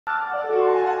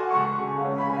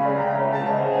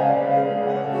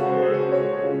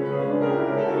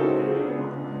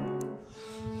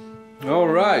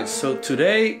Alright, so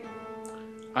today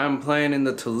I'm playing in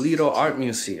the Toledo Art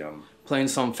Museum. Playing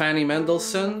some Fanny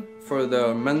Mendelssohn for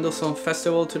the Mendelssohn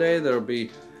Festival today. There will be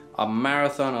a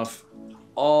marathon of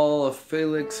all of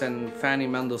Felix and Fanny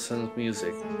Mendelssohn's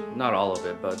music. Not all of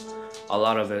it, but a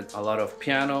lot of it. A lot of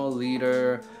piano,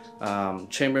 lieder,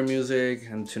 chamber music,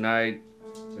 and tonight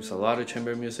there's a lot of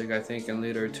chamber music, I think, and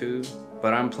lieder too.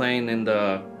 But I'm playing in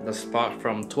the spot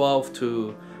from 12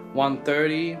 to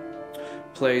 1:30.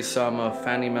 Play some of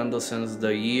Fanny Mendelssohn's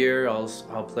The Year. I'll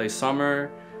play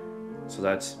Summer, so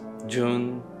that's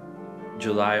June,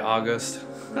 July, August.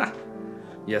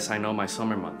 Yes, I know my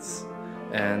summer months.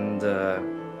 And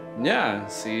yeah,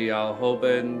 see, I'll hope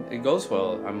it goes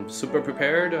well. I'm super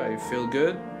prepared. I feel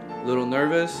good. A little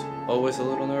nervous, always a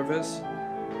little nervous,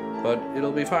 but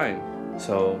it'll be fine.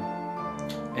 So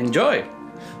enjoy.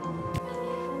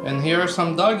 And here are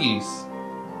some doggies.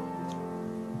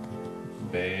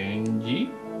 Benji,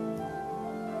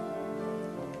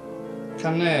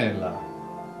 Canela.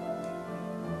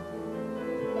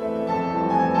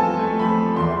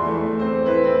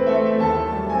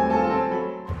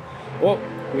 Well,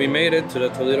 we made it to the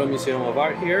Toledo Museum of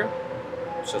Art here.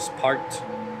 Just parked,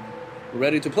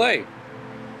 ready to play.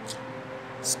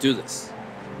 Let's do this.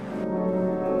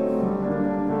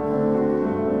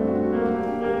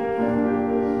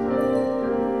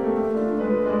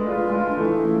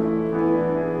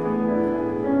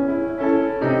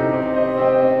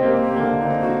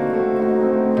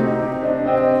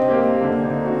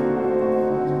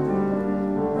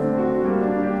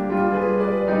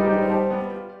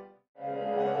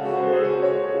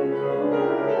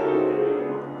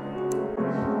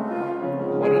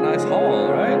 What a nice hall,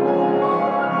 right?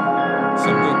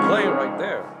 Some good playing right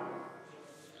there.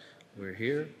 We're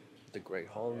here at the Great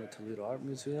Hall in the Toledo Art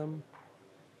Museum.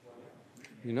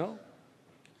 You know,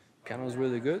 piano is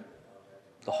really good.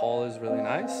 The hall is really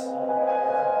nice.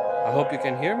 I hope you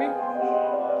can hear me.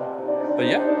 But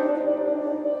yeah,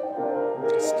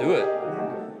 let's do it.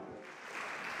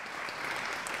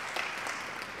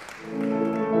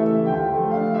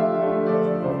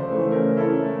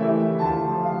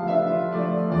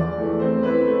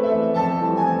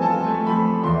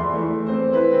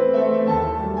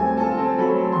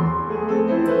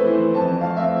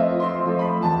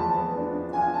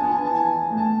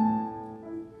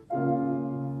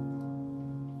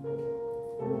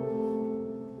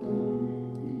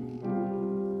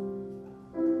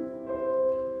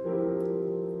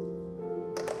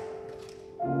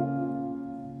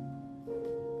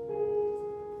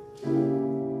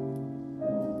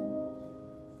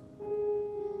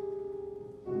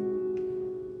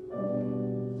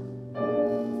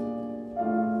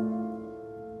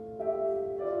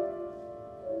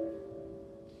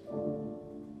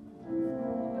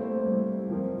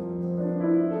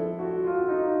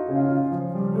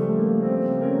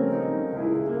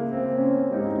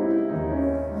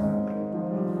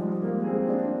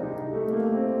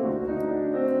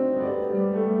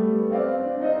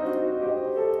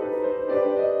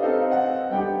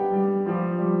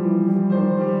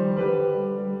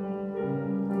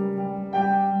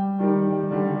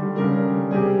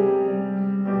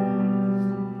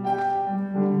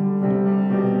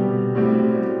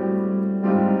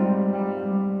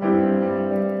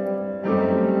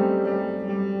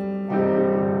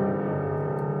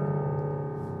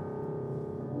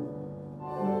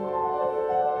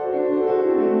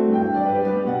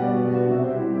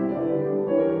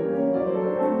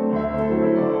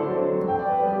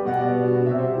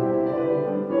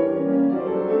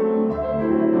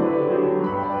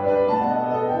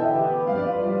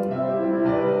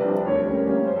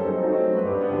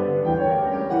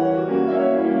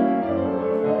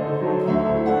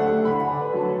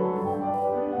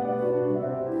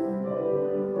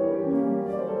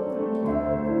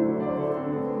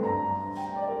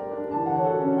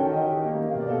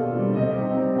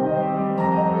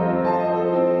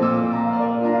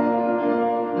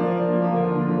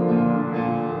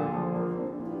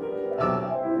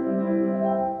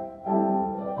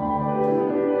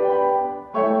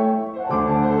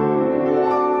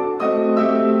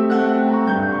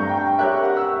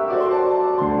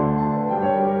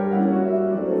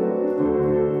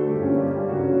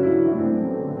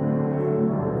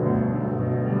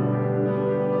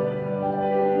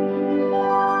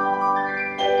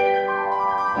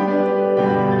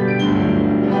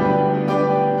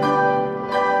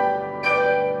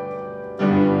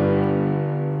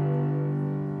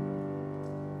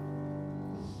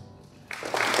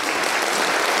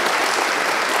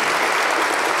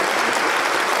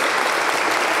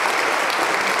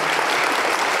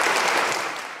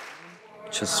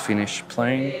 just finished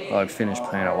playing. Well, I finished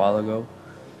playing a while ago.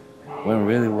 Went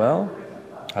really well.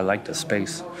 I liked the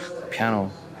space. The piano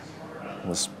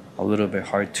was a little bit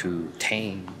hard to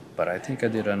tame, but I think I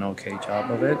did an okay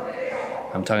job of it.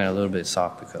 I'm talking a little bit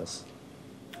soft because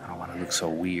I don't want to look so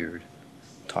weird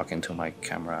talking to my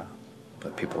camera,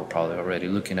 but people are probably already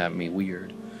looking at me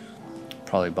weird.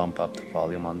 Probably bump up the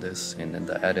volume on this and in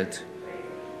the edit.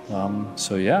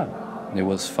 So yeah, it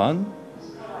was fun.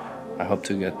 I hope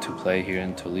to get to play here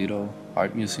in Toledo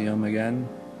Art Museum again.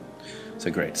 It's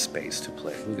a great space to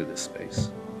play. Look at this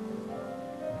space.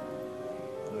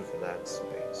 Look at that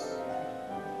space.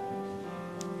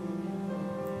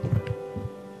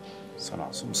 It's an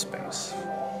awesome space.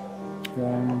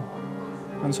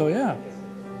 And so yeah,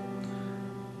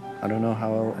 I don't know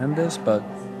how I'll end this, but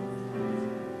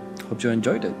hope you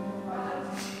enjoyed it.